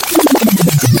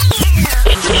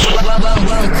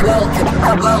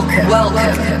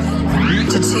Welcome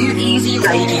to Too Easy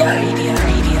Radio.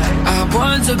 I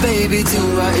wonder, baby,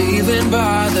 do I even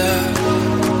bother?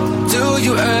 Do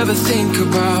you ever think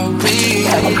about me?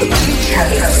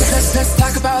 Let's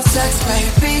talk about sex,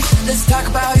 baby. Let's talk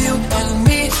about you and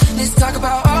me. Let's talk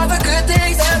about all the good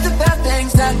things and the bad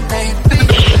things that may be.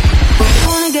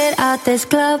 Wanna get out this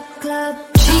club.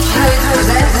 She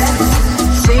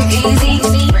presents Too Easy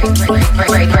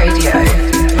Radio.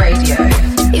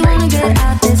 You wanna get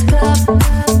out this club.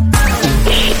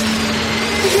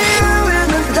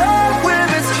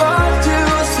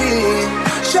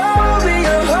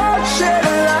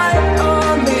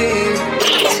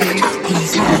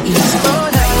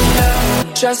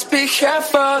 Just be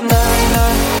careful, nah,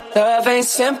 nah. Love ain't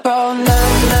simple, nah,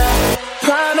 nah.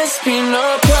 Promise me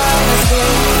no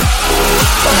promises.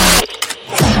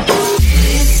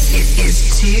 This is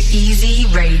Too Easy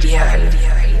Radio.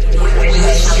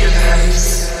 With your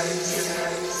host.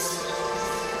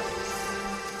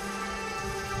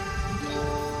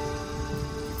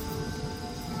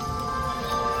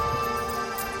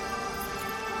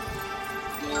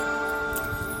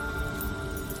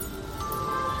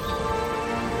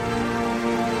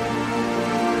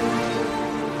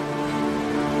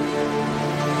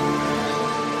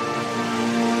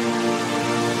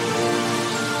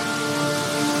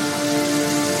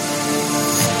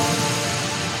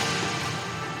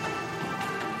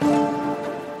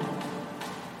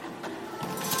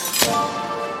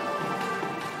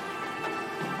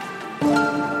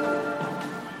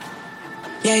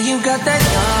 Yeah, you got that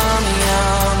yummy,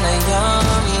 yum, that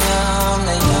yummy, yum,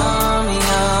 that yummy,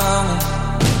 yummy.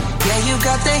 Yeah, you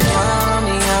got that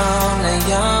yummy, yum, that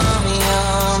yummy,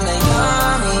 yum, that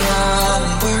yummy,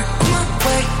 yummy. We're on my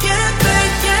way, yeah,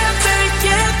 babe, yeah, babe,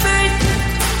 yeah, babe.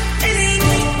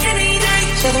 Any day.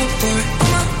 So we're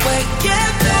on my way, yeah,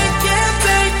 babe, yeah,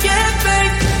 babe, yeah,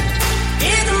 babe.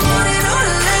 In the morning or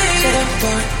late. So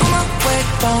we're on my way,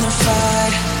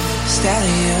 bonafide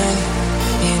stallion.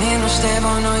 Ain't no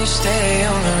stable, no, you stay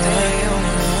on the run.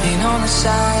 Ain't on the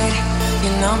side,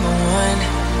 you're number one.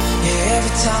 Yeah,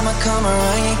 every time I come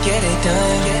around, you get it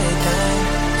done.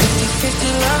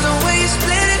 50-50 love the way you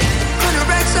split it. 100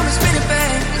 racks, I'ma spin it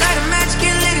back. Light a match,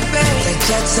 get lit, babe. Like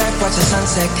jet set, watch the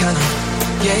sunset, kinda.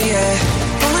 Yeah.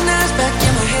 Rolling eyes back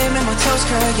in my head, make my toes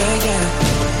curl, yeah.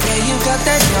 Yeah, you got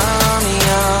that yummy,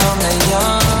 yum, that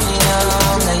yummy,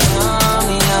 yum, that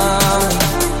yummy, yummy.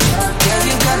 Yeah,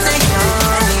 you got that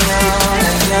yummy, yum,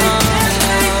 that yummy, yum,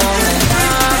 that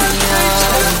yummy, yum.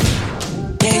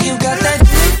 Yeah, you got that.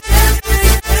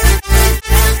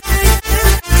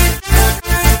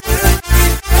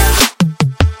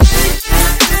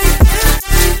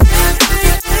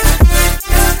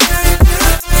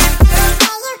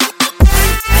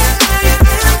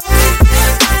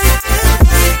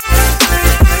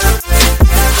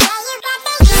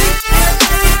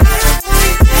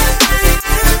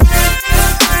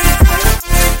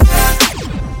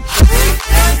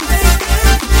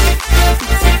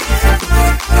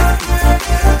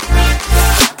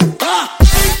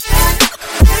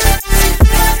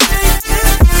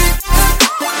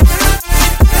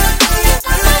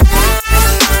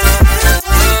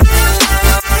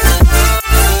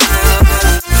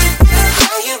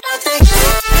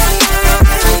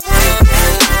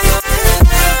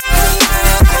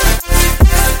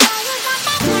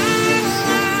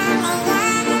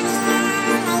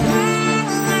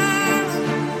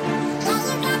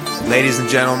 Ladies and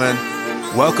gentlemen,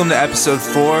 welcome to episode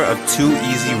 4 of Too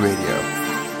Easy Radio,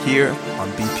 here on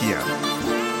BPM.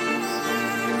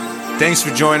 Thanks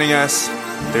for joining us.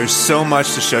 There's so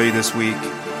much to show you this week.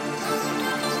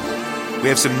 We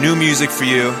have some new music for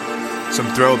you, some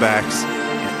throwbacks,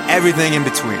 and everything in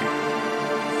between.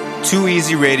 Too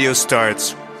Easy Radio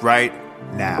starts right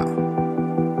now.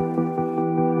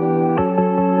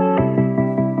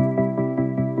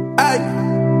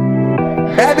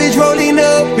 Bad bitch rolling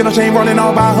up, you know she ain't rolling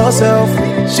all by herself.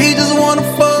 She just wanna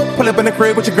fuck, pull up in the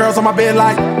crib with your girls on my bed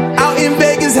like out in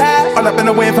Vegas high, all up in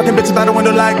the wind, fucking bitches out the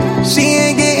window like she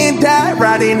ain't getting tired,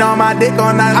 riding on my dick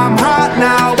all night. I'm hot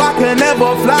now, I can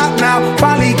never flop now,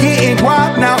 finally getting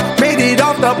guap now, made it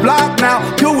off the block now,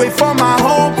 do it for my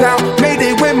hometown, made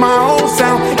it with my own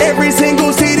sound. Every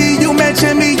single city you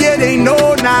mention me, yeah they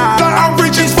know now. But I'm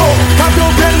rich as fuck, pop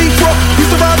your belly truck, used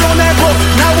to ride on that book,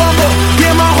 now I'm up,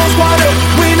 get my whole squad up.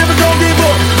 We ain't never gon' give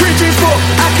up, rich as fuck,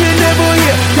 I could never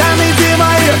hear, diamonds in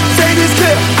my ear, say this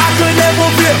clear, I could never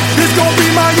fear, this gon' be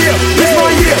my year, this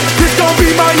my year, this gon' be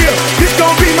my year, this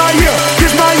gon' be my year,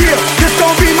 this my year, this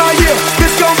gon' be my year,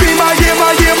 this gon' be my year,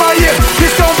 my year, my year,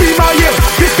 this gon' be my year,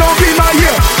 this gon' be my year.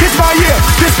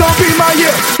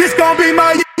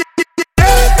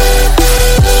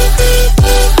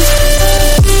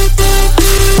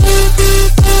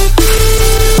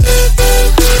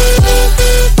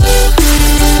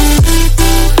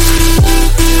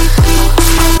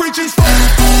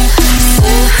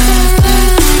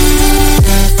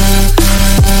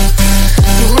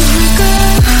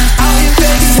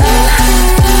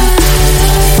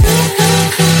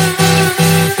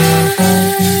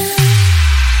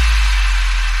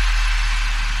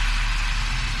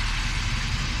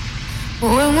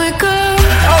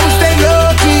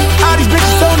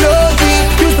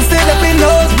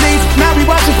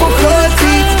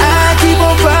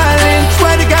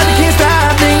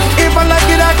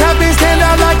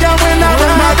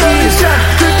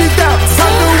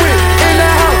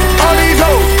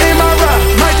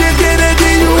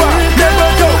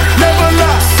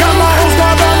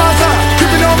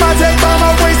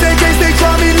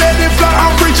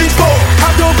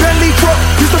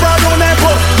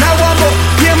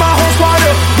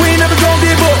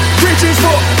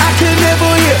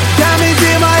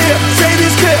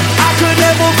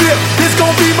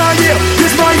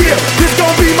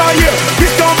 my year.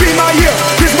 This gon' be my year.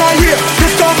 This my year.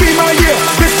 This gon' be my year.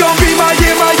 This gon' be my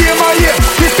year, my year, my year.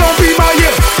 This gon' be my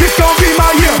year. This gon' be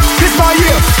my year. This my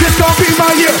year. This gon' be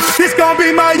my year. This gon'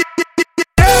 be my year.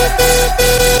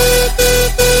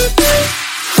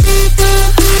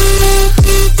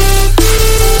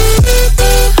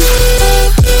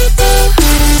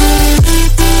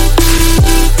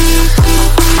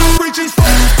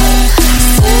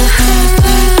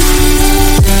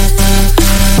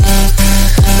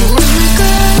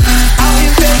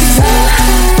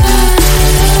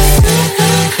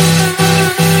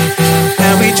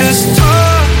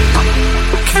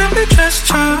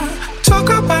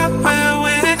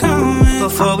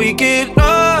 Before we get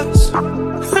lost,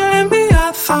 and be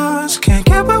our thoughts. Can't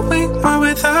get what we want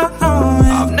without knowing.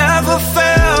 I've never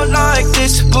felt like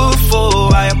this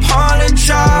before. I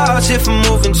apologize if I'm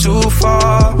moving too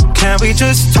far. Can we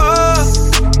just talk?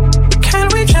 Can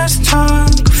we just talk?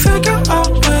 Figure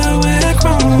out where we're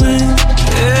growing.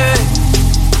 Yeah.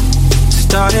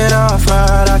 Started off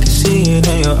right, I can see it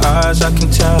in your eyes. I can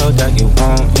tell that you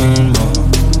wanting more.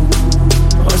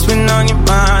 What's been on your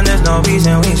mind? There's no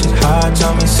reason we should hide.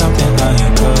 Tell me something I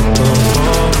ain't good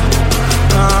before.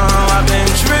 Oh, I've been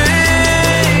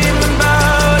dreaming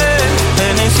about it,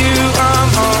 and it's you I'm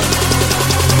on.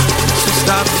 So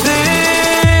stop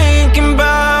thinking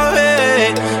about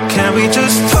it. Can we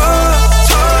just talk,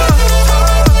 talk?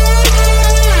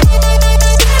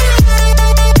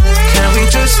 Can we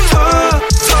just talk,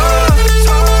 talk,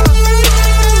 talk?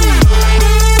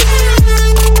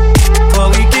 Before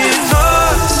we get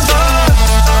lost.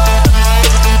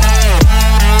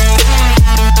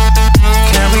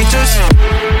 Just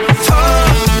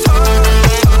talk, talk.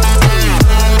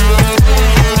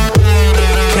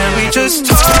 Can we just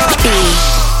talk?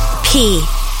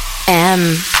 BPM.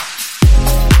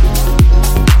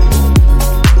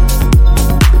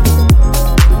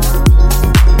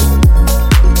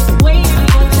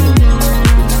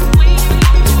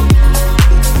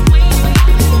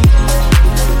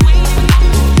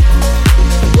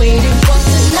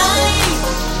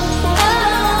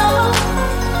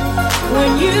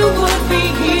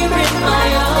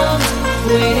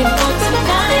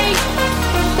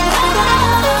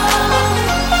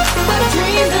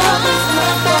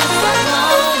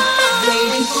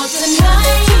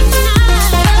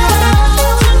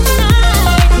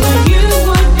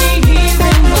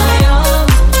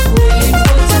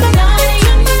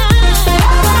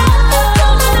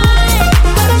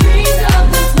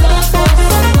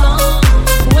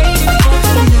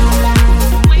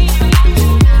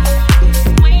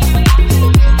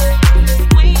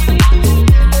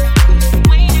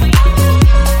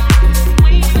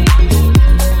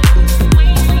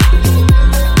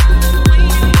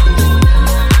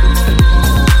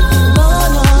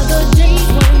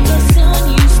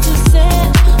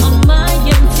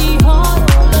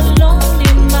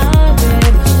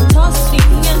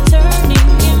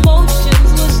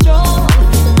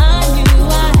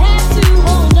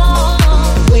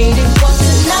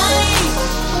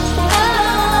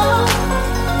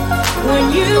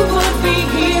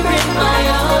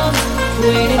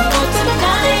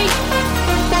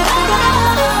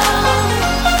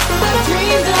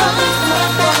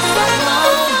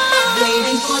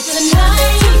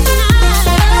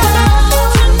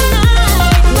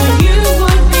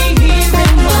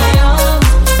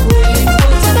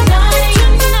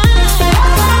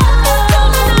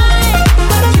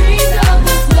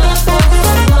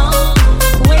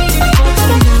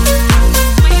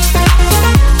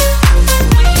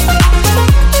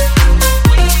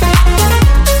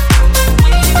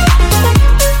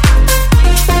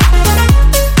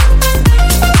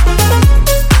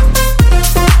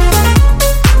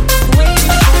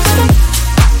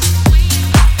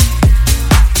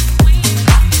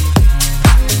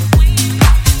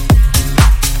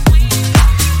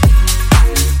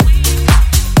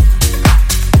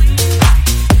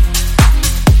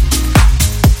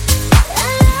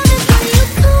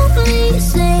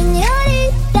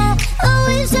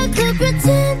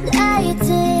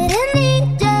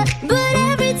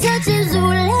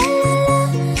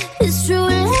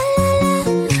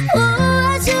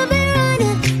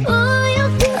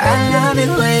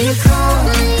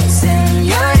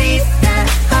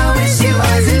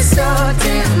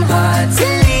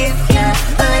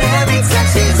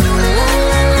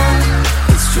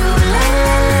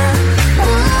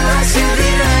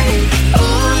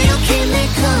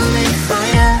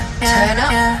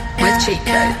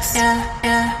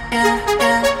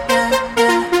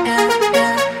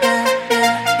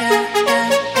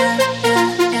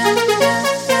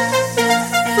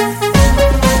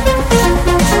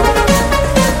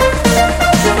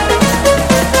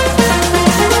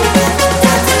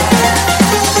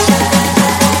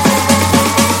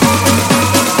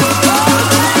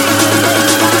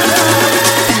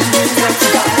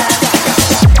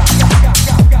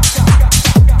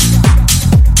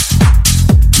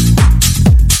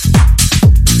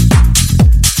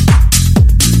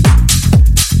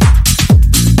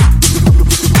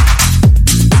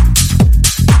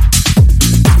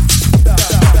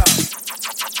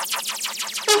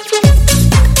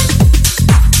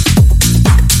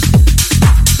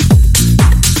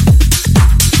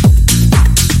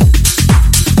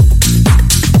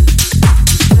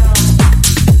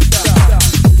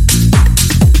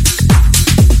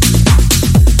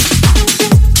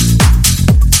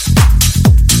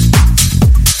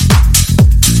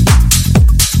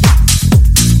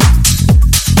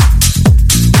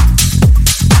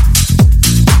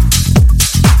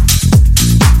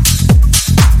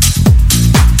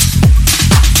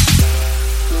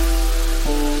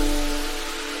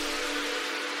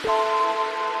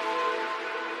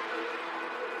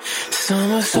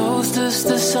 closed as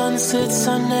the sun sits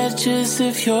on edges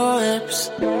of your lips.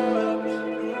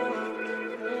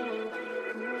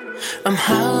 I'm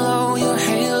hollow, your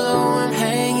halo, I'm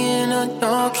hanging on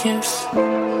your kiss.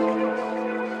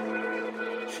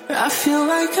 I feel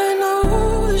like I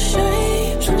know the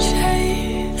shapes and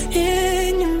shade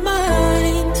in your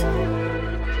mind.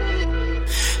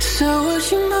 So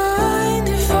would you mind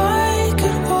if I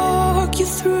could walk you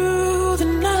through the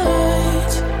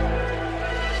night?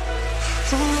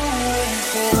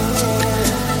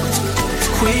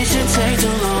 We should take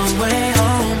the long way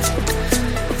home,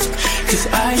 'cause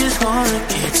I just wanna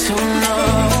get to know.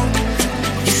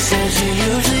 You said you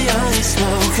usually only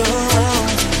smoke alone,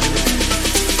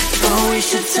 but we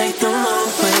should take the long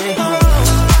way home.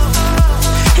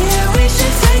 Yeah, we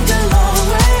should take the long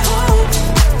way home,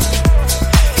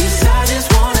 'cause I just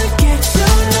wanna get to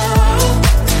know.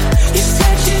 You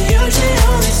said you usually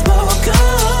only smoke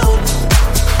alone,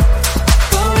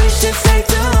 but we should take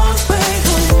the long way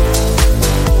home.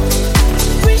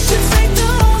 We should take the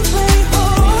long way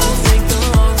home. Take the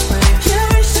long way. Yeah,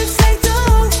 we should take the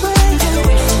long way. Yeah,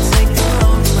 we should take the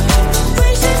long way. We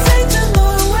should take the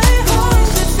long way home.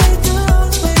 We should take the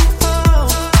long way home.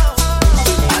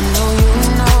 I know you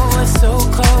know we're so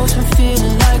close, we're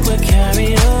feeling like we're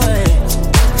carried away.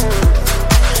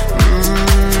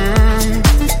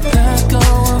 Let go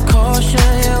of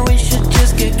caution, yeah, we should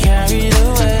just get carried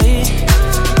away.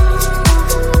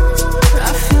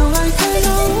 I feel like I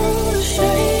know the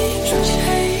shapes and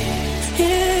shade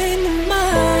in your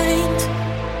mind.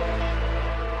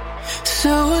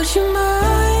 So would you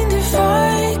mind if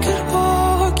I could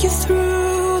walk you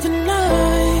through the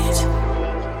night?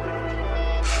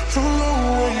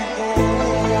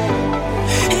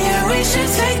 Yeah, we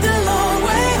should take the long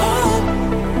way home,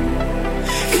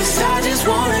 'cause I just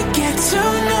wanna get to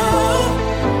know.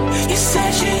 You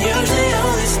said you usually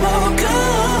only smoke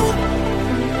alone,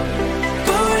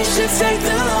 but we should take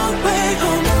the long way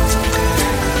home.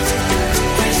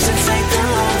 We should take the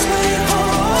long way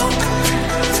home.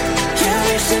 Yeah,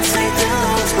 we should take the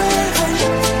long way home.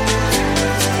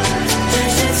 We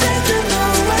should take the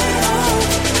long way home.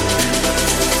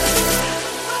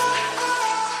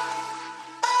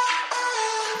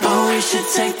 But we should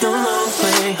take the long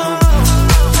way home.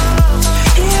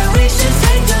 Yeah, we should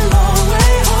take the long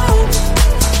way home,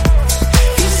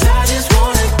 'cause I just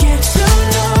wanna get to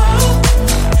know.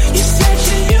 You said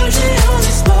you usually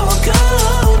only smoke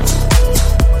alone,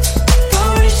 but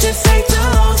we should take the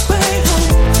long way home.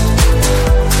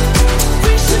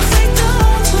 We should take the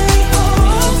long way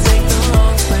home. Take the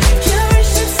long way. Yeah, we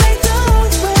should take the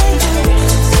long way. Yeah, we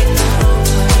should take the long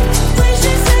way. We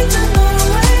should take the long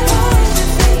way home. We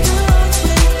should take the long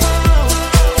way home.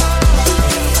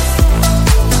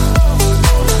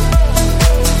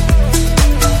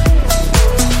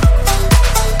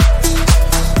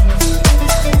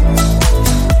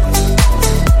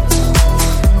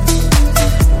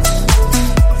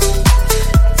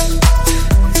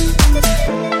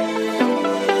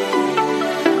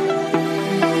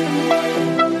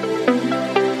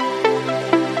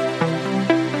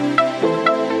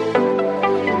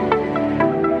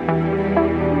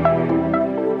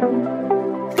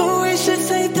 But we should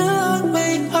take the long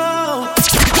way home.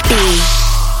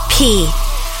 BPM.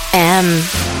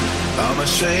 I'm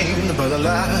ashamed of the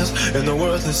lies and the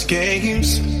worthless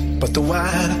games, but the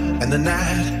wine and the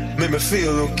night made me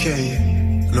feel okay.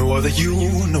 No other you,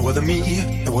 no other me,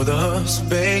 no other us,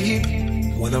 babe.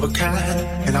 One of a kind,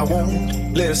 and I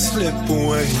won't let it slip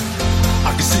away.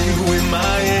 I can see you in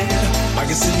my head, I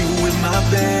can see you in my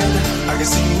bed, I can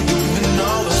see you doing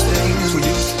all those things we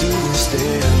used to do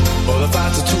instead. All the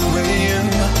fights at 2 a.m.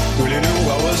 really knew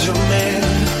I was your man.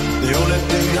 The only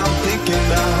thing I'm thinking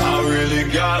now, I really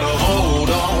gotta hold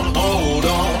on, hold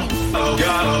on. I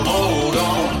gotta hold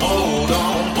on, hold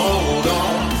on, hold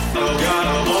on. I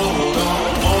gotta hold on,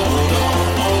 hold on,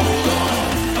 hold on.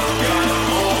 I gotta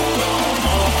hold on,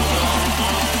 hold on, hold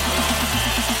on.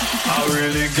 I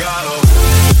really gotta.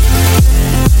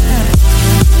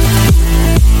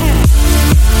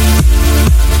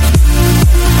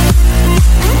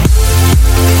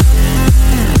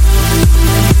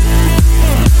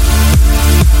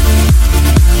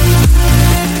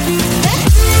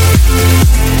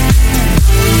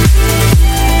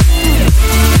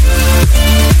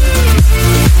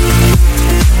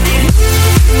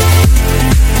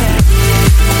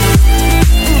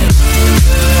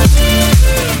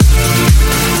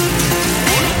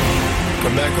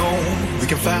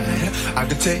 I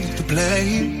can take the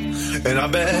blame, and I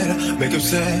bet making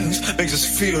sex makes us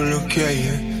feel okay.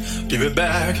 Give it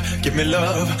back, give me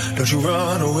love, don't you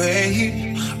run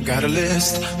away. Got a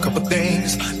list, couple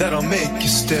things that'll make you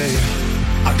stay.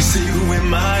 I can see you in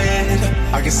my head,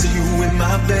 I can see you in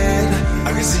my bed.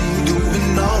 I can see you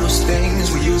doing all those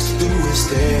things we used to do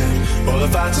instead. All the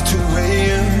fights at 2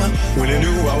 a.m. when you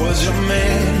knew I was your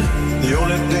man. The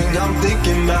only thing I'm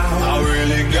thinking about, I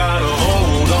really gotta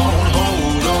hold on,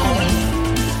 hold on.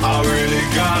 I really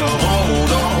gotta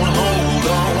hold on, hold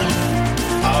on.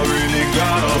 I really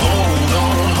gotta hold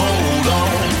on, hold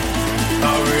on.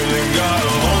 I really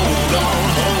gotta hold on,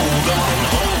 hold on,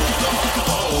 hold on,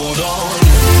 hold on.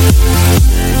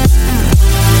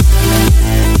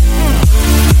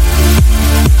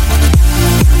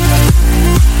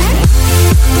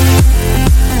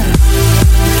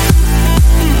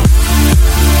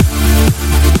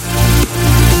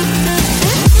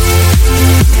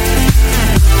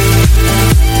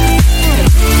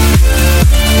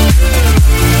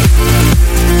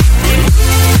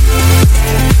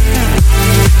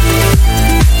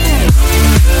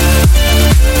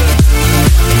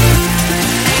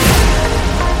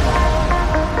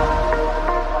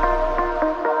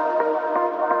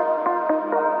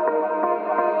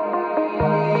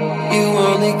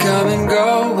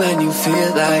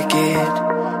 Feel like it.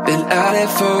 Been at it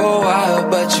for a while,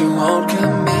 but you won't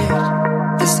commit.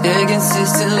 This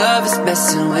inconsistent love is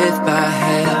messing with my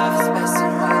head.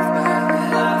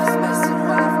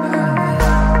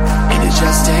 And it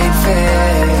just ain't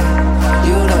fair.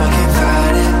 You know I can't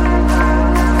fight it.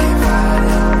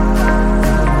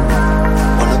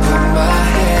 Wanna put my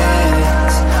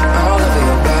hands all over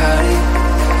your body.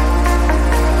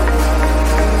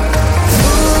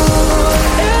 Ooh,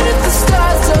 and if the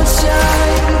stars don't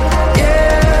shine,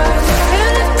 yeah,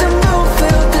 and if the moon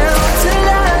fell down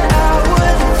tonight, I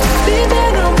would be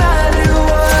there no matter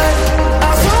what.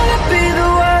 I wanna be the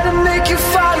one to make you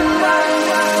fall in love.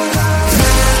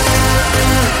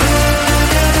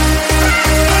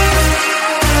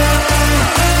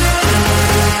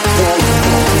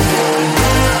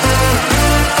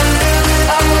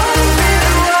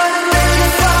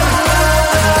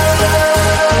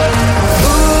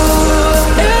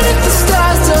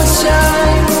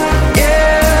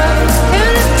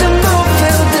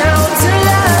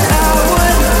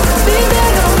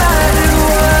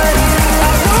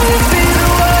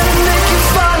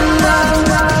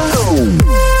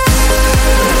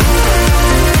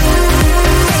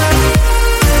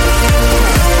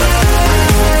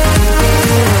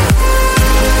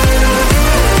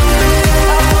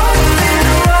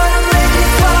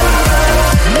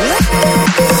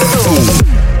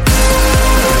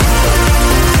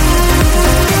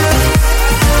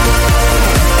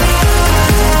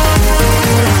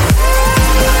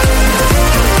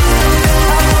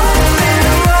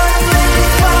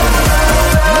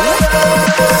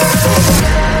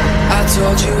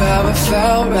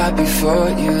 Before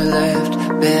you left,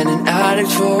 been an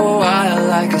addict for a while,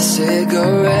 like a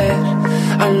cigarette.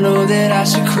 I know that I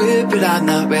should quit, but I'm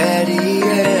not ready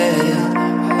yet.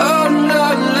 Oh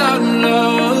no, no, no.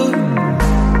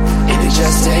 And it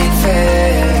just ain't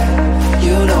fair.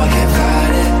 You know I can't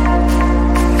fight it.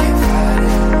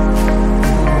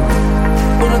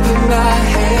 Wanna put my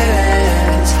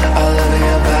hands all over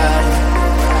your body.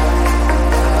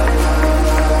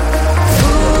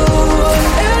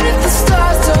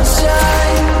 Stars don't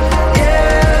shine,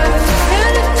 yeah,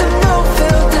 and if the moon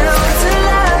fell down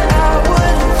tonight, I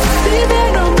would be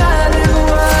there no matter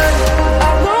what.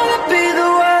 I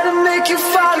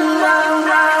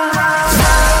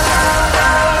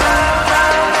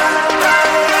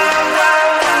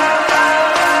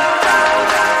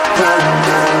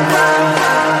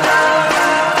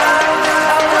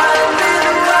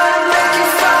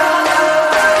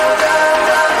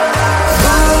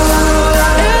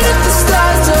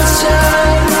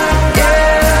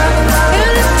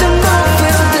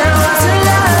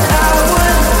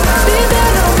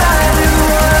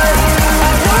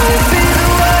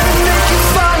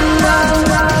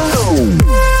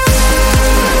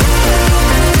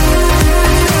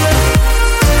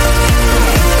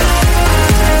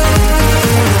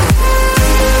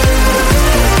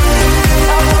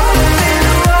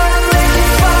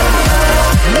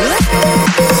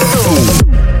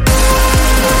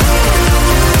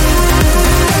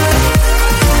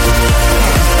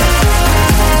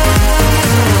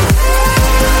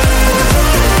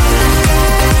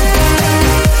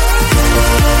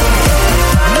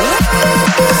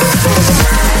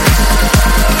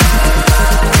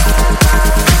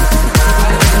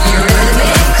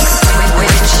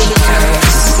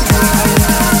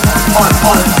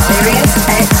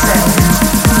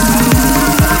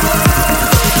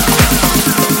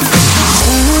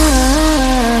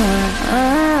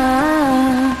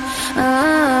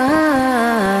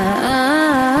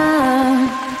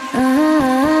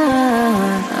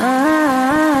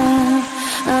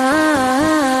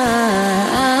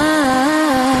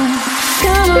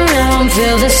around,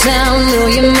 feel the sound. Oh,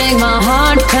 you make my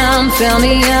heart pound. Fill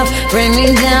me up, bring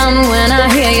me down when I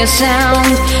hear your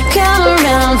sound. Come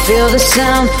around, feel the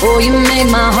sound. Oh, you make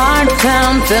my heart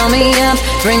pound. Fill me up,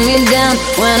 bring me down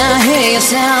when I hear your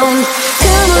sound.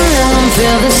 Come around,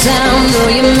 feel the sound. Oh,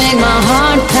 you make my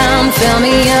heart pound. Fill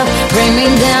me up, bring me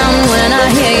down when I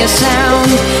hear your sound.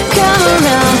 Come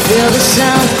around, feel the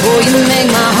sound. Oh, you make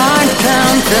my heart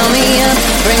pound. Fill me up,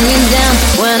 bring me down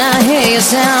when I hear your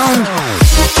sound.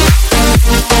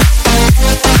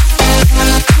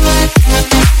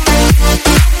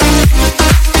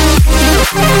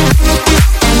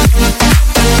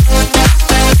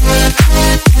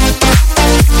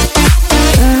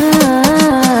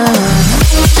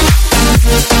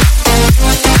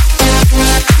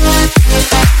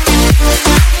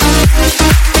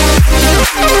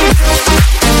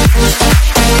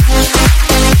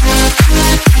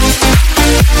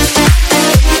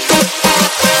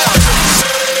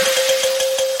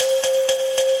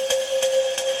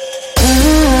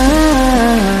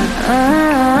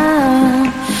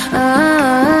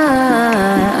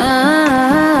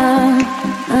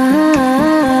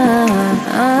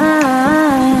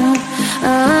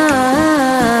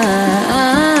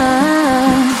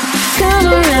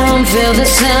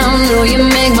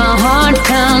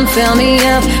 Fill me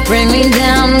up, bring me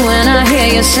down when I hear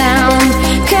your sound.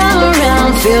 Come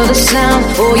around, feel the sound.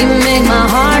 Oh, you make my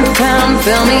heart pound.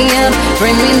 Fill me up,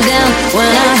 bring me down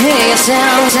when I hear your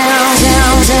sound. Down,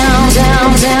 down, down,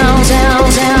 down, down,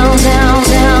 down, down,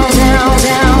 down, down,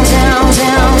 down, down,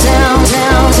 down, down, down, down,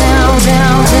 down,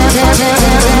 down.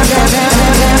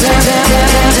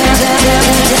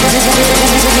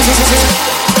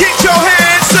 Get your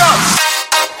hands up.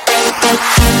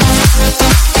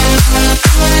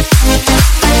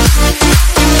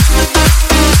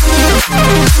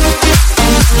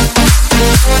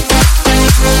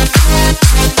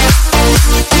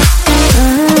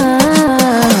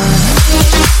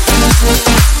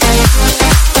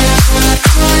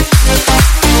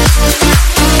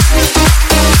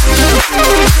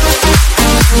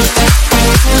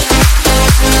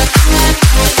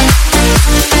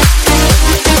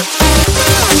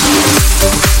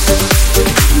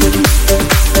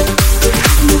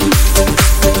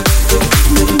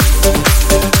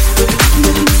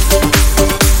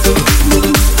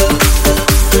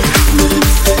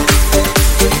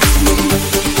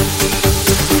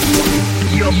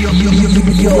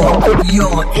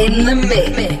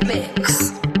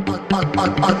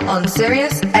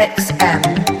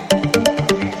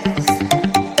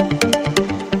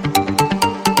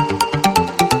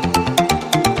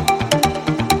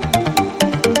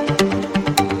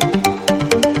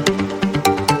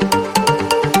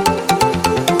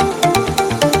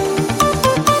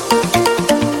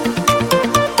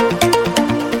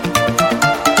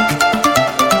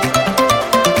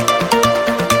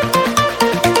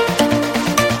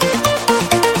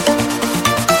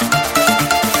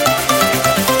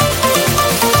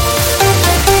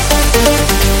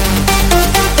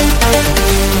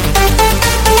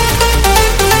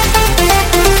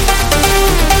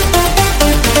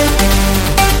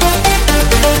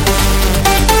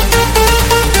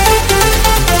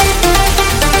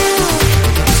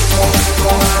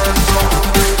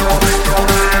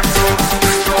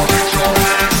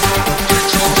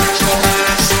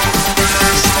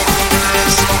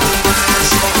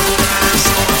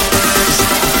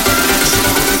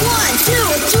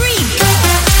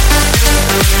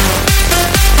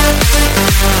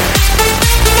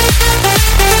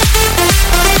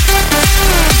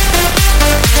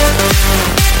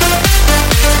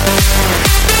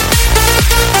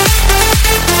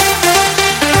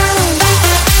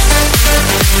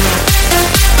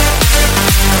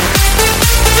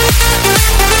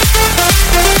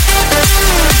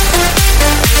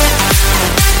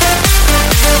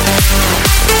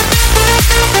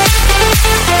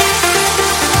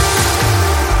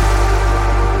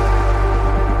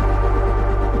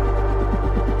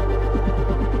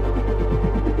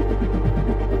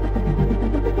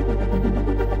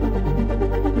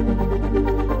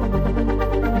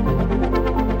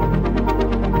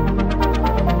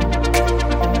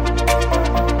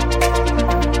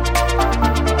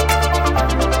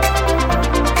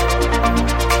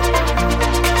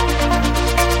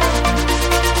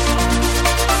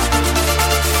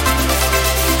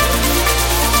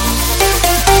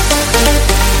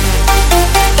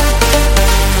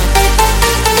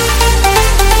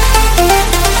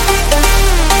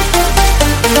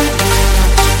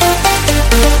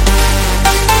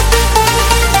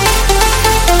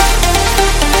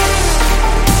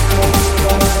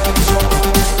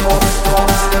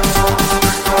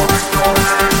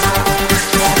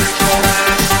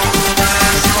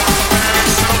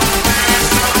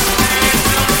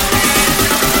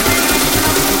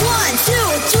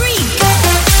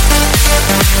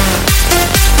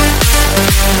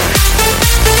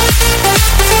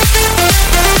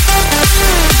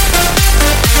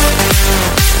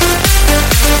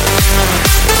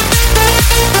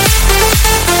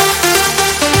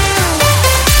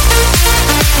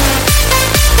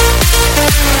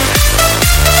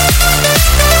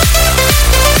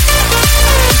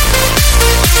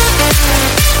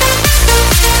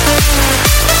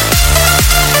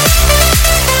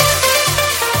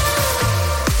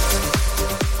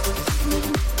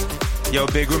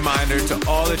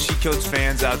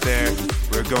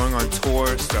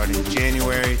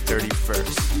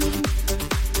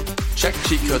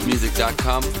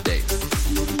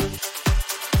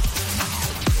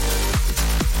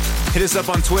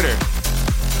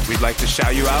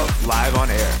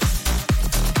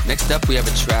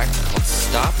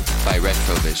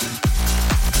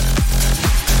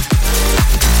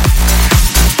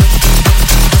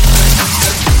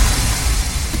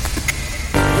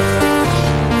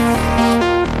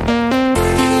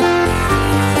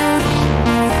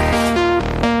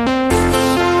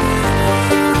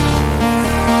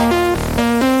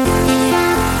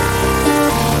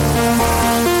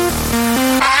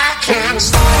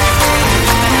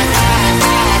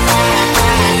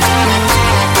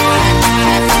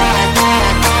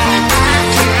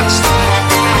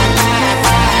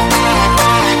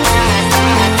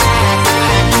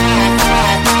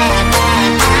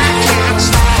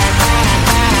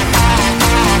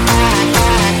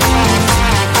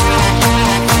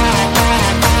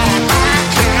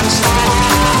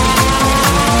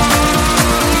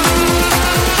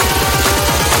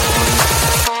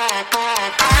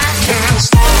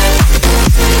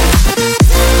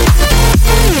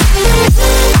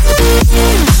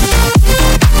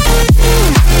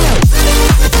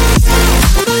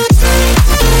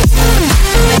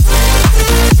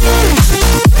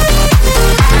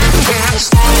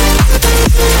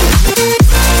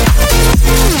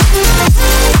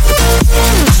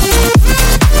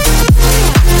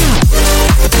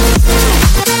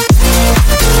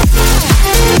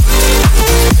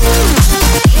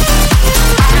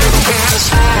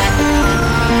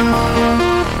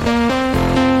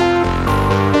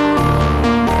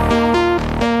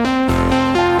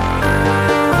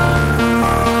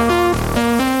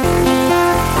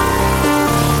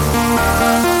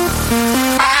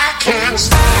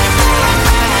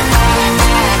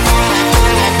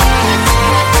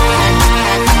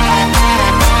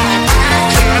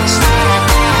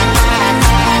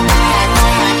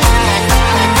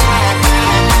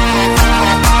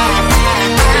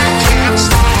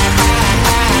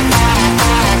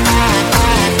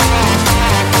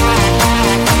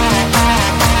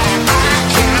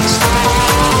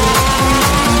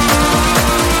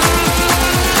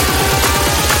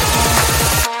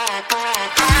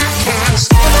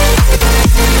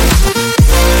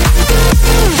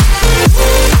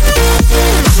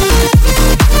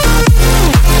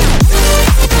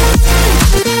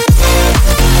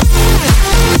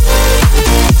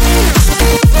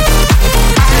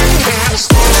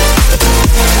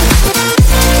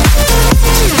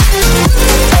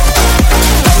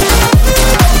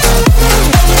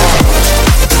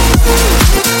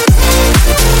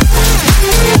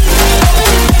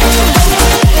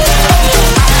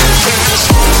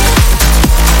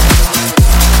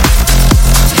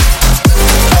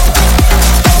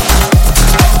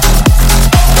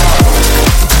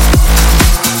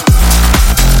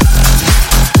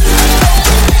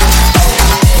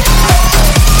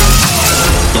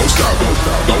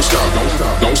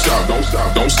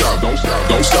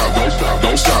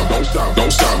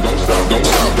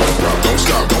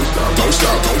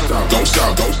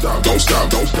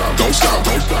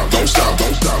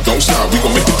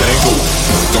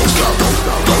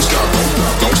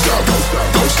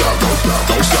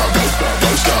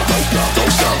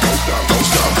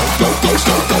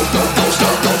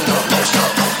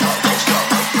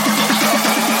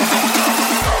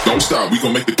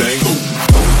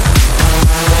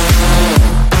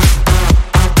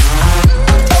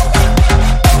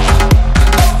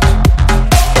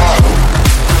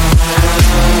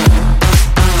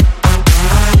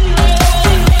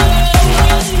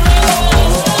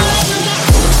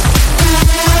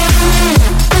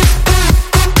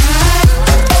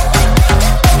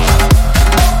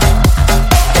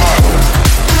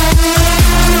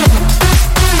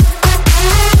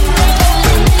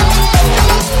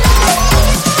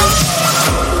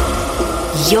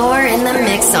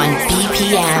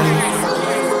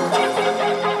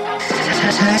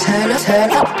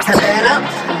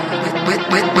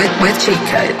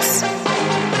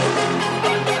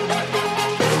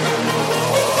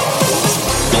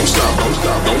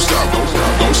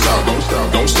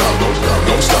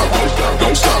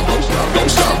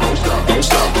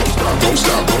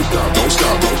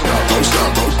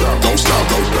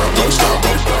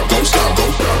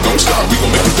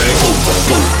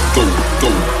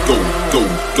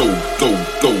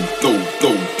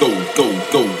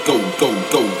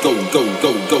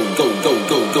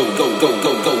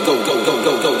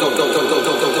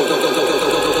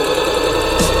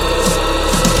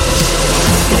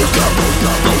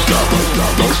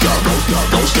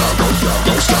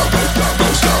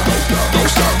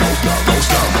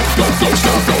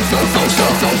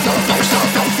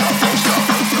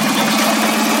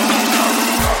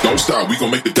 Don't stop, we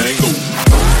gon' make the thing go.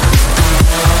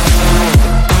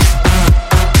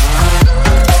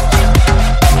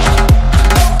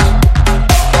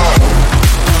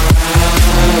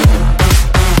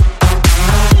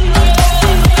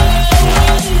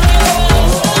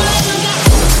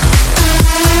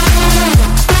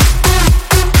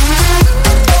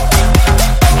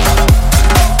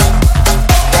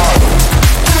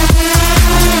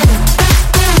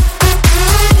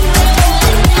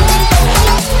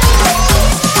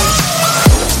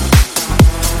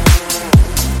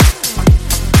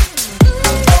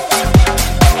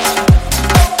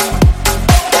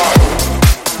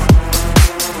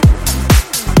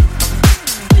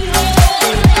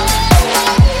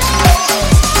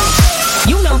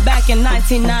 In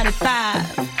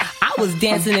 1995, I was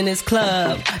dancing in this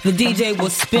club. The DJ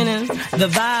was spinning, the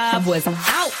vibe was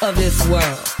out of this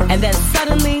world. And then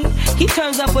suddenly, he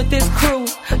turns up with this crew,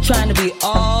 trying to be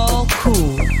all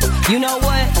cool. You know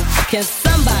what? Can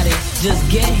somebody just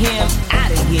get him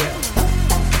out of here?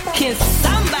 Can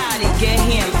somebody get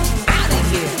him out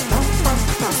of here?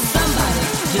 Somebody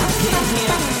just get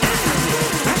him out of here.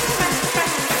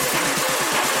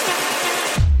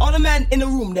 All the men in the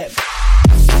room that...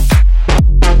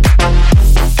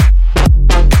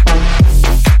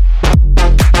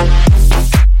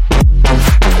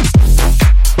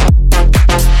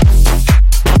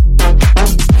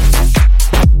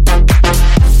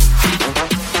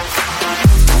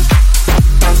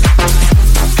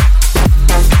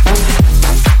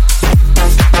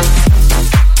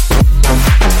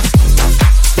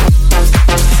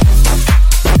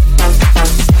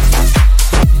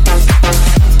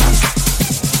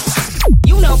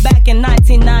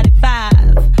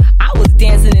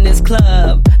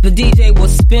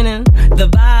 Spinning, the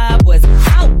vibe was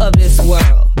out of this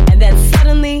world. And then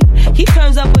suddenly, he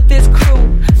turns up with this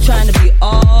crew, trying to be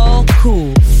all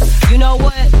cool. You know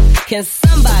what? Can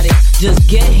somebody just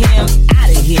get him out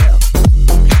of here?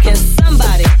 Can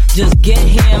somebody just get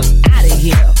him out of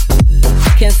here?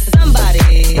 Can somebody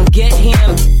get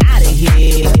him out of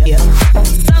here?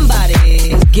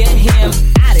 Somebody get him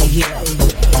out of here.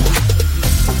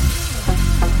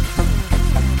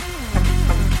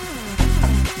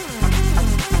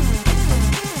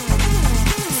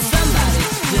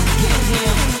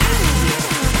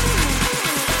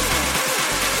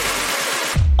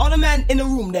 In the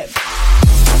room that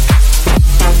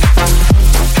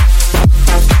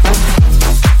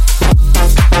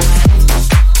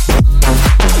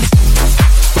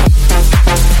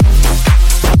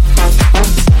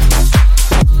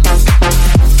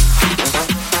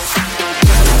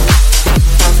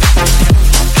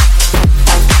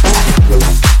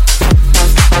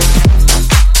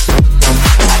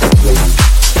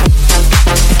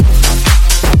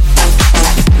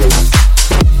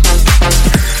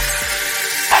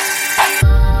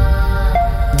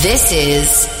This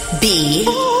is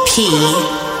BPM.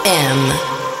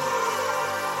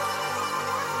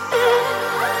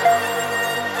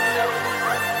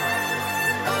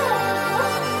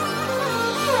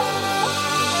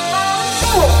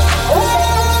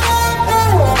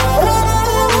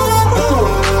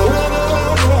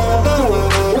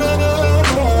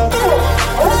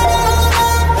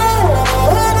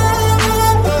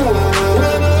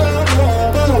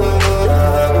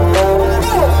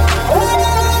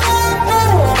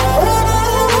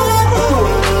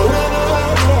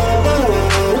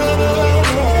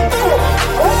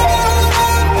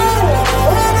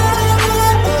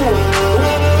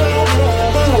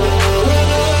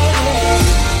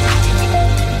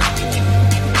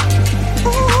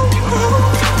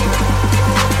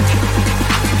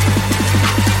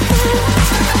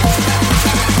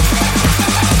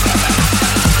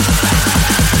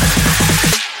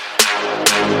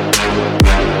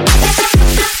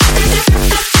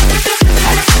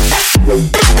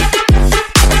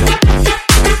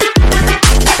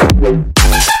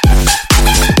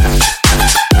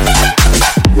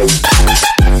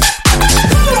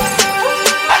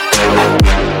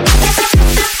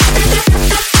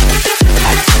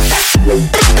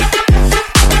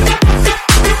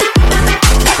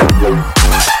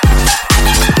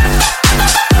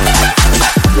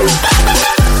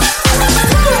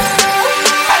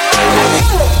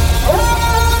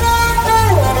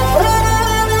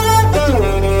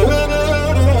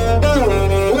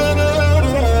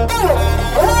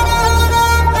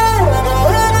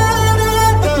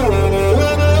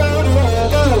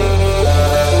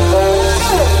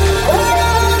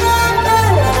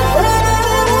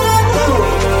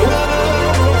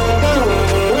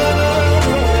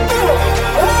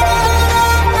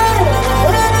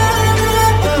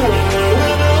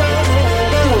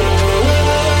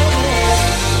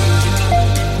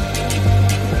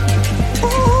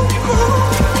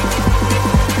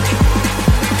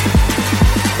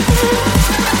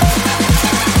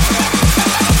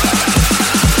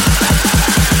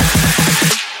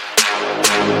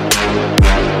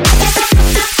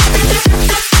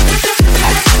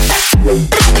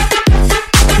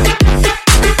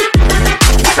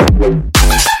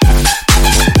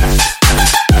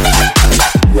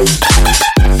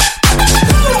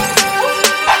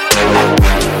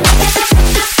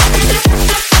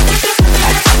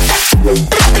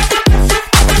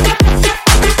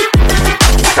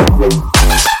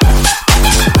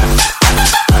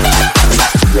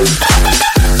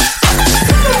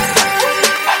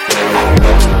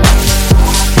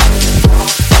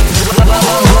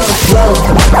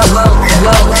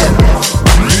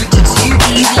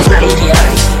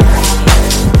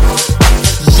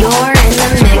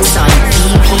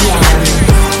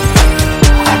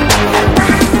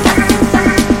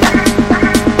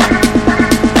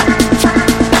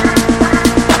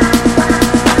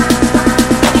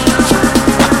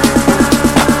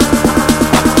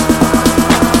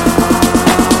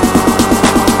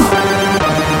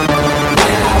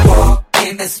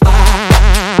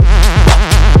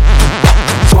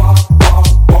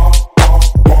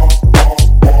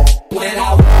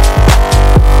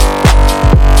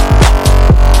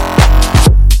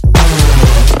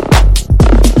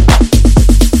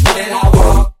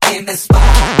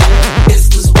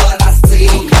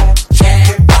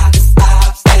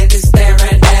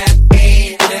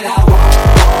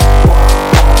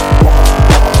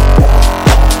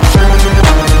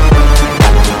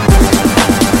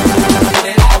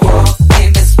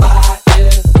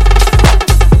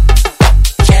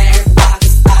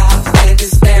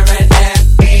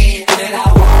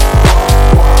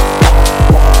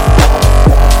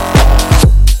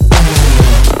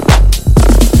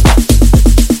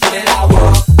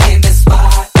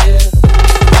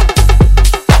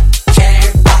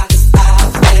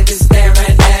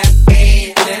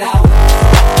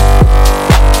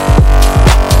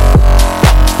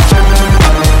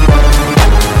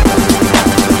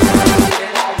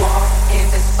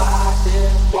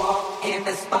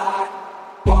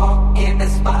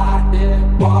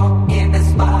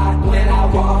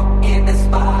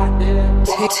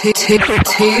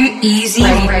 Too easy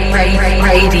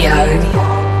radio.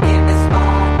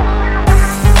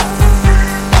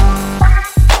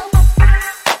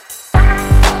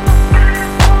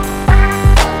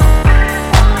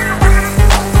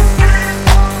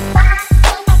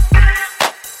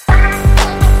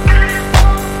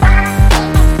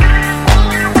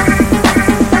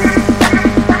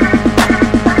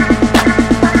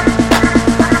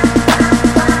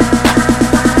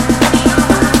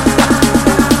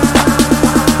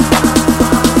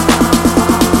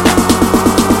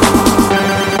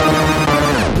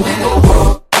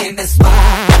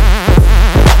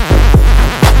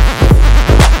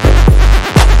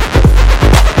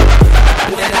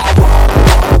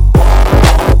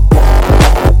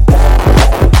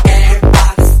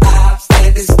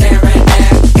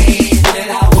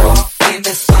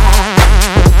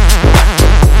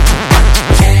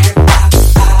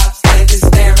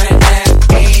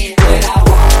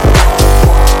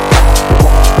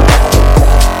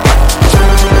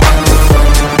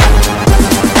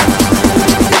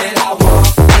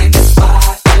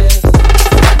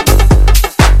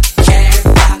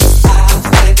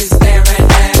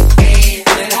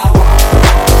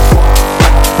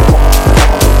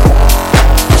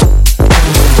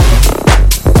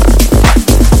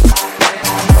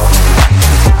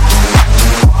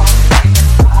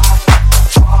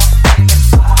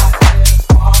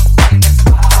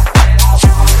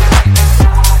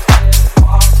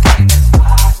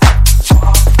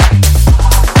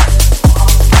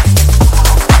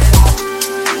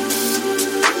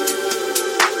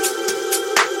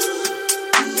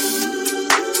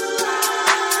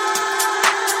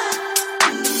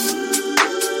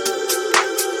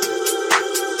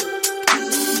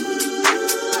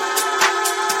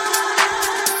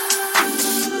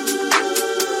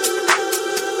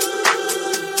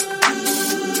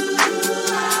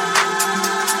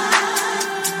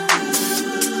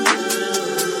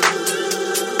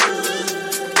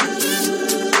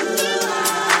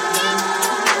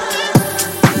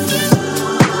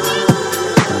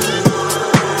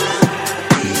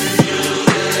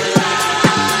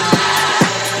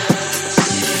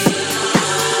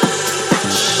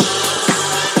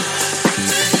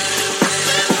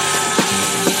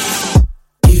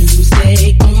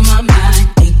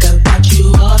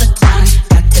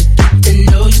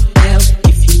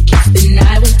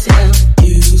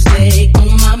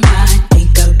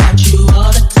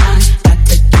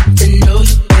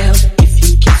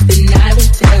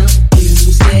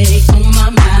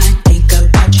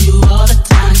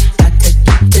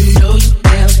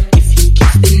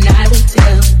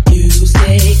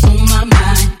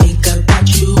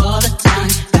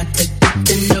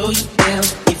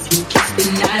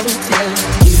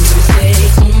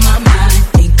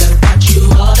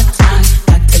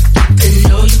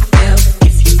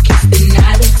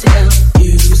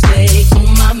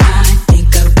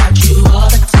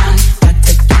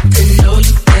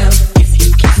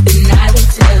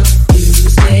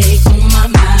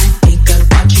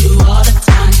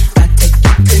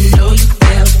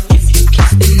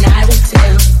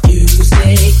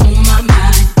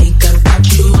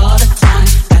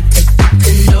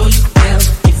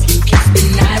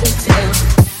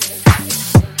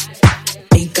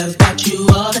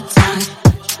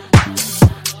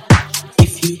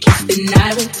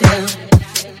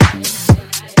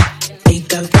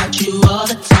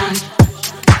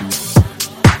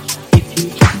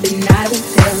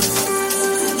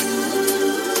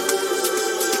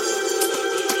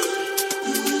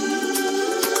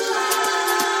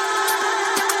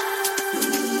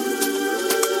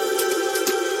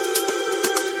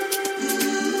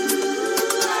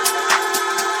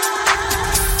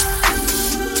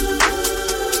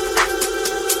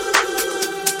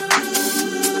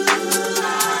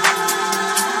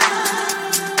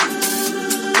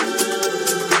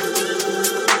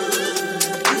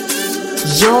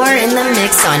 You're in the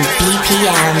mix on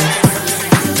BPM.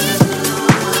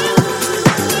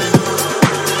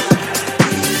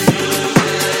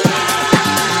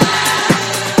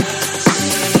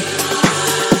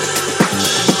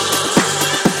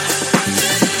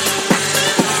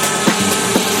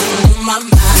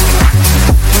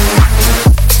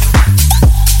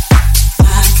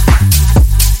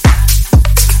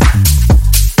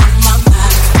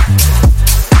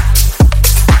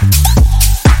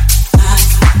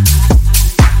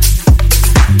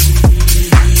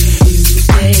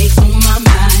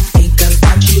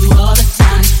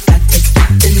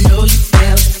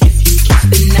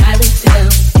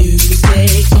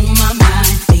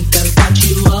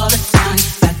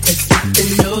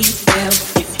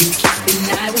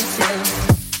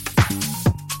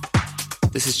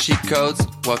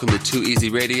 Welcome to Too Easy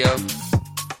Radio.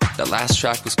 The last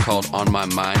track was called On My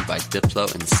Mind by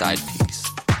Diplo and Side Piece.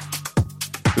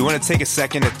 We want to take a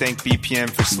second to thank BPM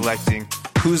for selecting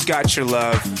Who's Got Your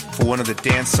Love for one of the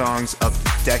dance songs of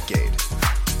the decade.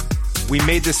 We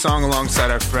made this song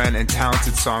alongside our friend and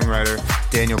talented songwriter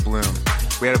Daniel Bloom.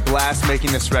 We had a blast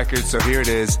making this record, so here it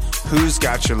is, Who's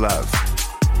Got Your Love?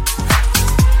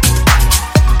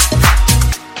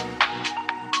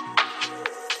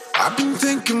 I've been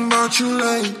thinking about you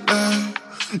lately.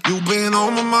 You've been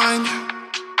on my mind,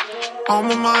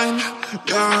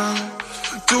 yeah.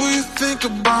 Do you think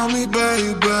about me,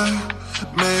 baby?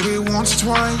 Maybe once or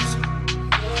twice.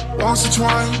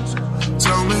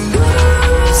 Tell me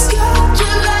who's got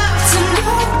your love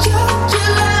tonight? Your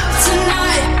love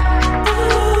tonight.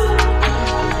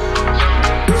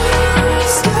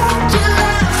 Who's got your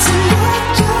love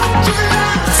tonight? Your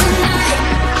love tonight.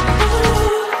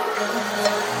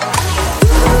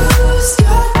 Who's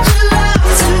got your love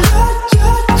tonight?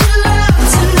 Your love tonight. Who's got your love tonight? Your love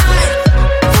tonight.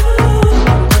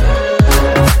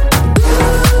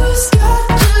 Who's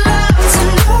got your love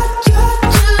tonight? Your love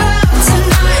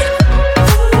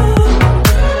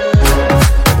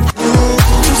tonight.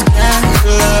 Who's got your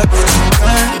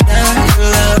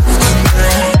love tonight?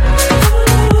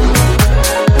 Your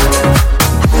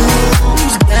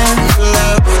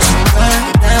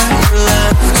love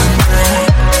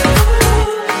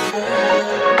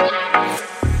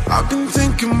tonight. I've been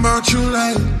thinking about you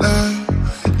lately.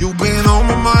 You've been on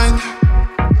my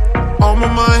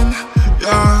mind,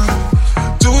 yeah.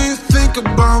 Do you think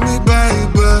about me,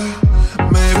 baby?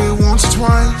 Maybe once or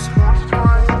twice.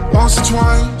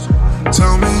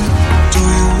 Tell me, do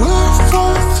you ever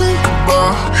think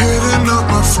about hitting up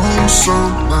my phone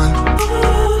some night?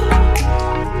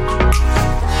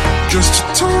 Just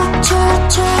to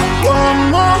talk one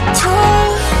more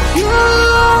time,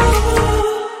 yeah.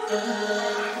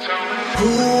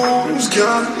 Who's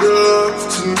got your love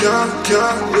tonight? Got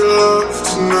your love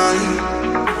tonight?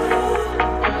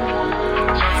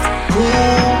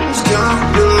 Who's got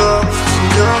your love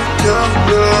tonight? Got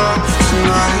your love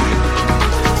tonight?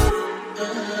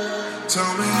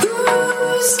 Tell me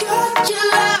who's got your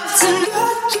love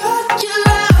tonight? Got your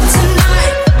love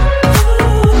tonight?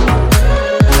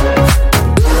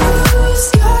 Who's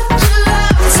got your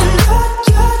love tonight?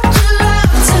 Got your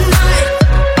love tonight?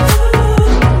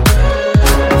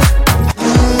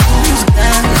 Who's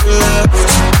got your love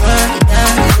tonight?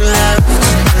 Got your love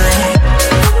tonight?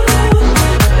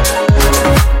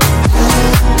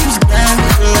 Who's got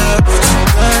your love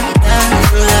tonight?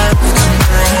 Got your love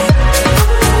tonight?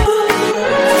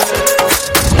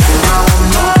 Now I'm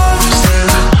lost in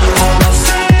all my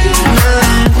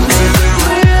feeling. Is it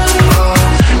real love?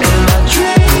 Am I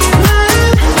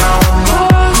dreaming? Now I'm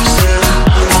lost in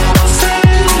all my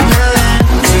feeling.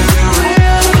 Is it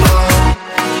real love?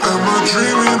 Am I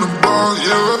dreaming about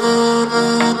you?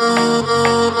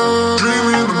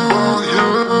 Dreaming about you.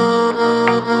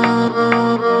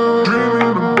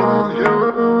 Dreaming about you.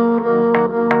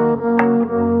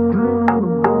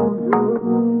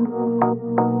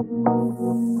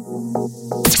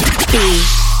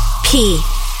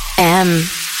 BPM.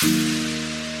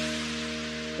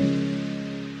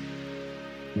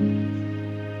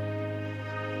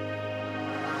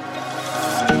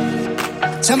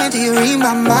 Tell me, do you read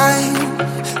my mind?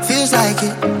 Feels like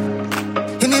it.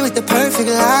 Hit me with the perfect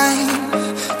line.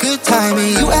 Good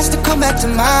timing. You asked to come back to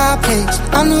my place.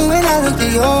 I knew when I looked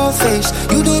at your face.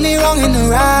 You do me wrong in the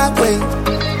right way.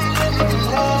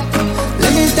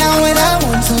 Let me down when I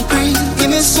want to breathe. Give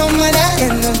me some of that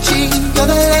energy. You're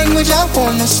the language I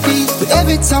wanna speak. But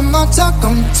every time I talk,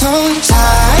 I'm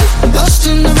tongue-tied. Lost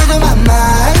in the rhythm of my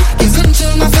mind. Give in to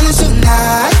my feelings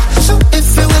tonight. So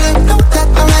if you're willing, know that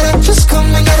I'm ready. Just come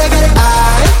and get it.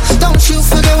 Don't you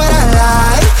forget what I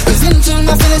like. Give in to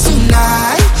my feelings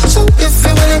tonight. So if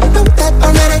you're willing, know that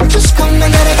I'm ready. Just come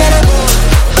and get it.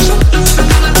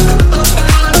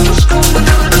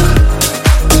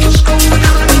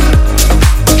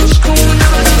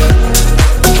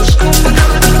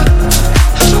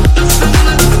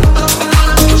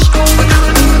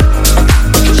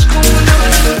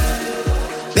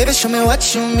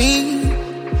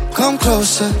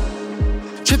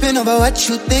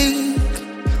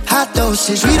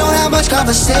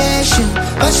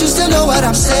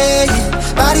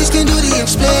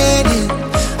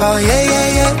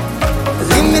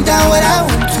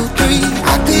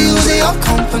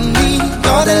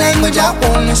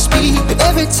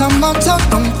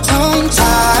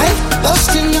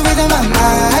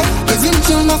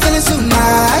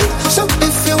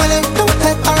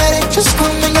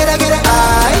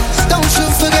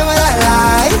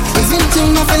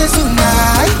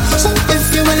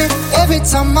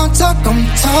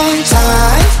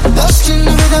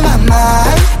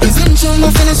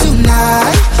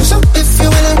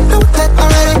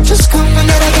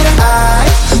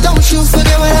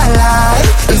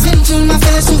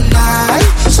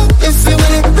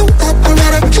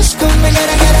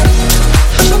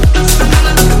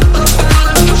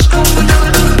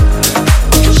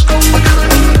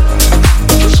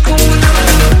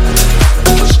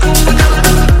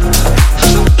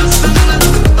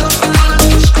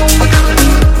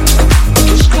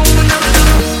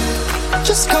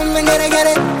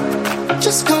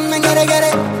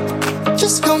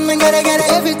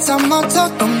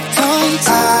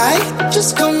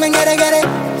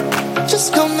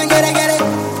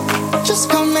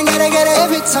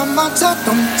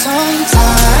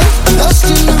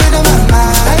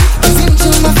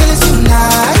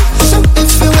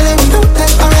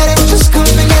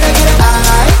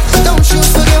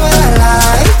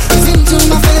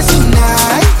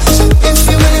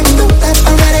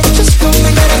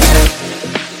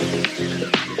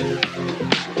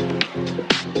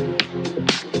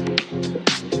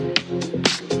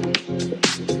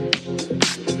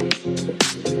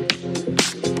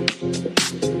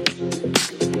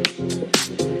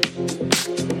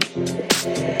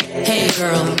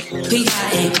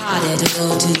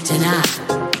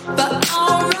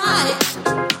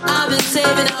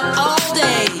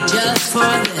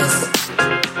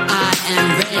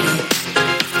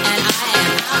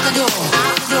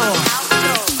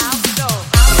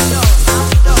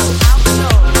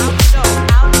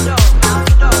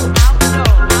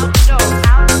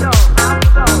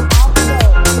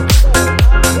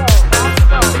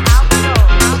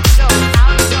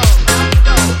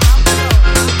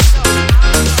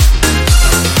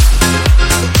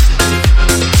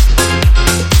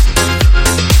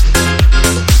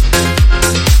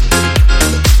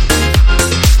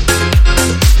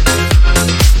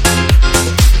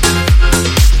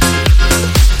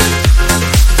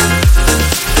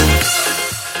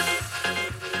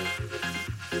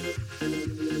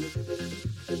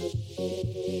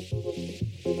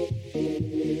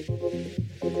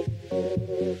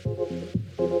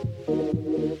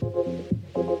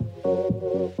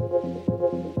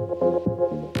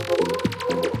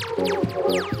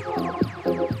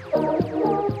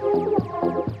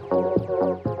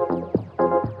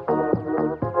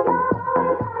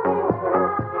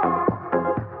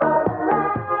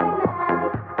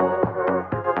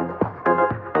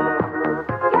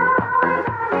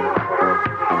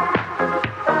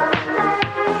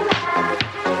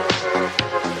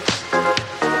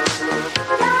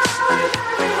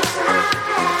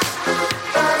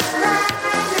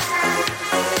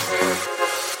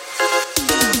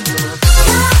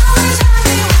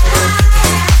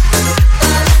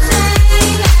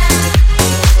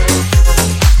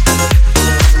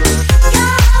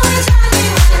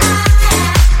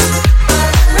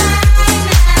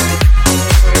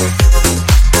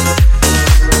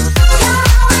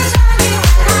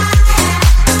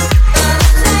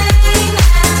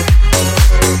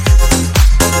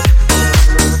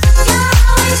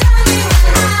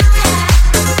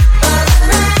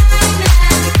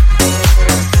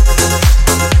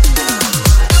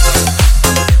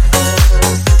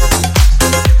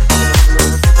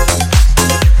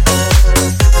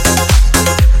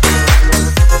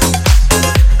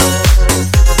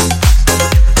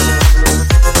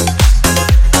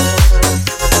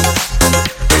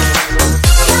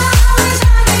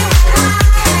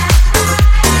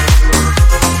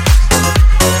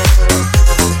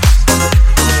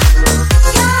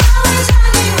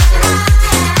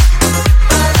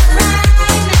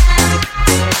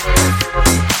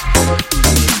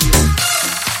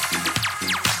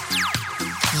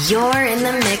 You're in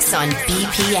the mix on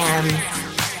BPM.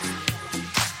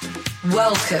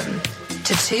 Welcome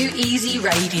to Too Easy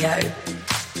Radio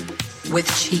with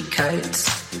cheat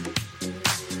codes.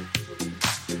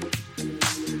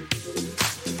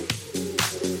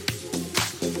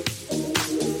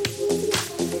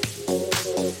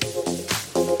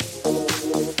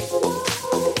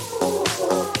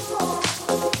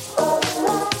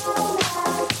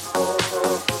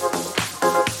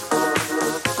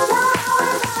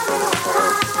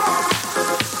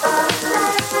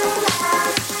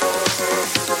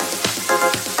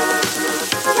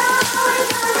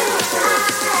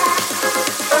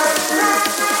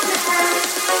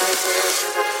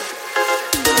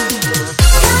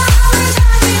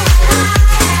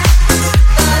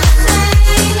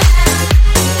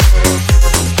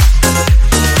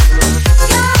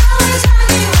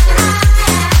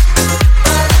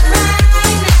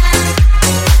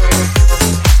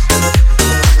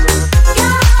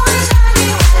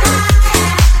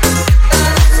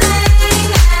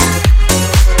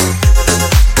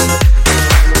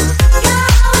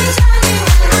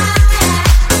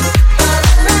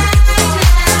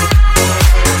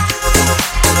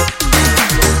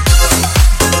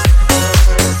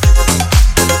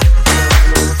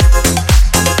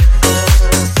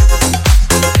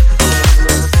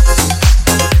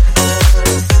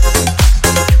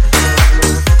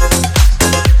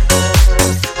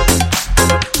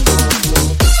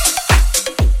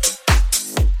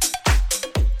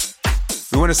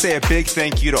 To say a big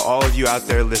thank you to all of you out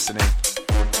there listening.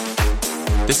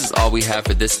 This is all we have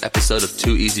for this episode of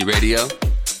Too Easy Radio.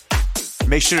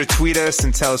 Make sure to tweet us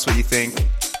and tell us what you think.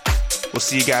 We'll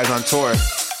see you guys on tour.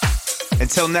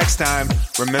 Until next time,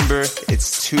 remember,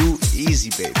 it's too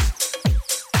easy, baby.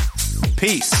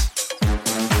 Peace.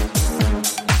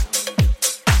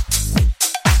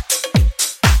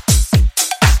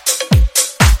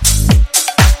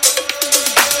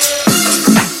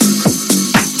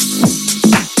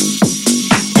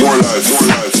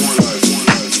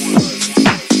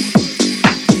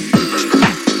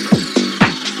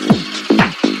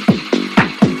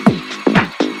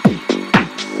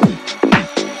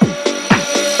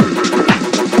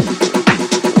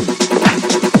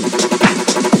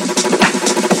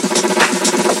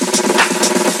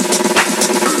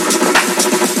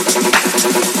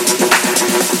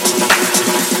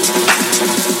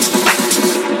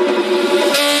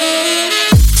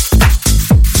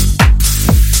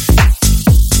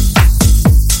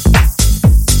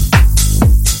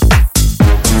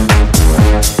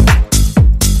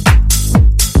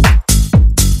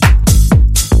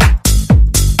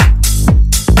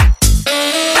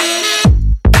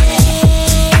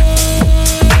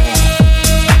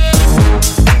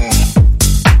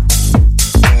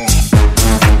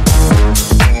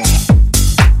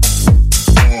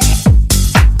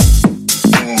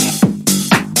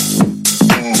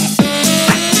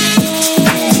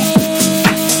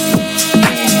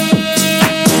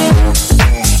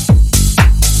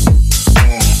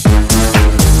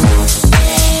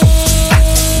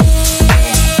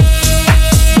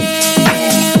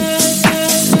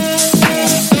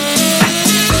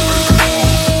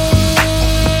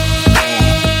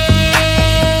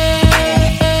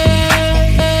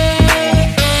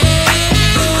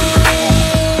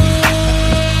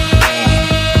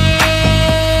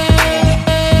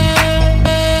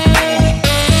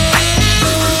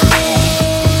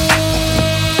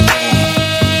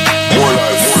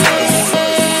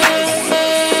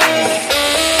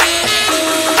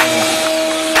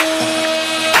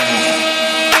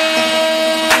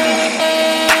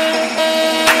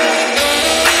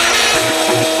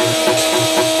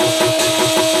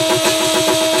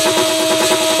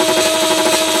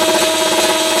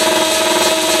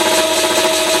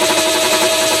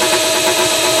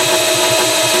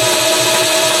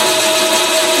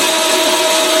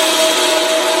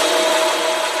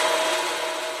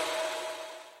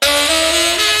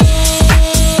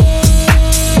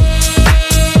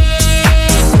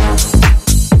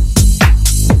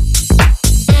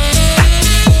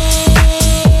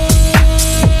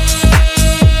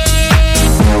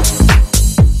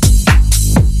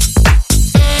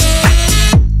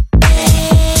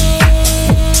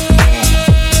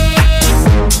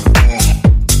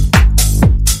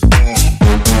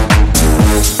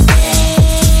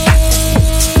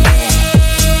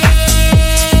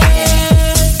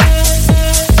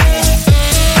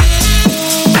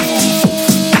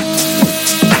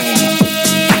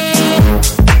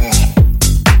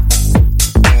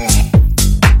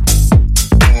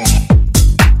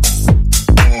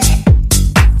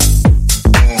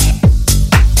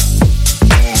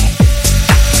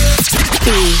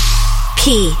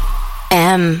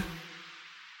 BPM.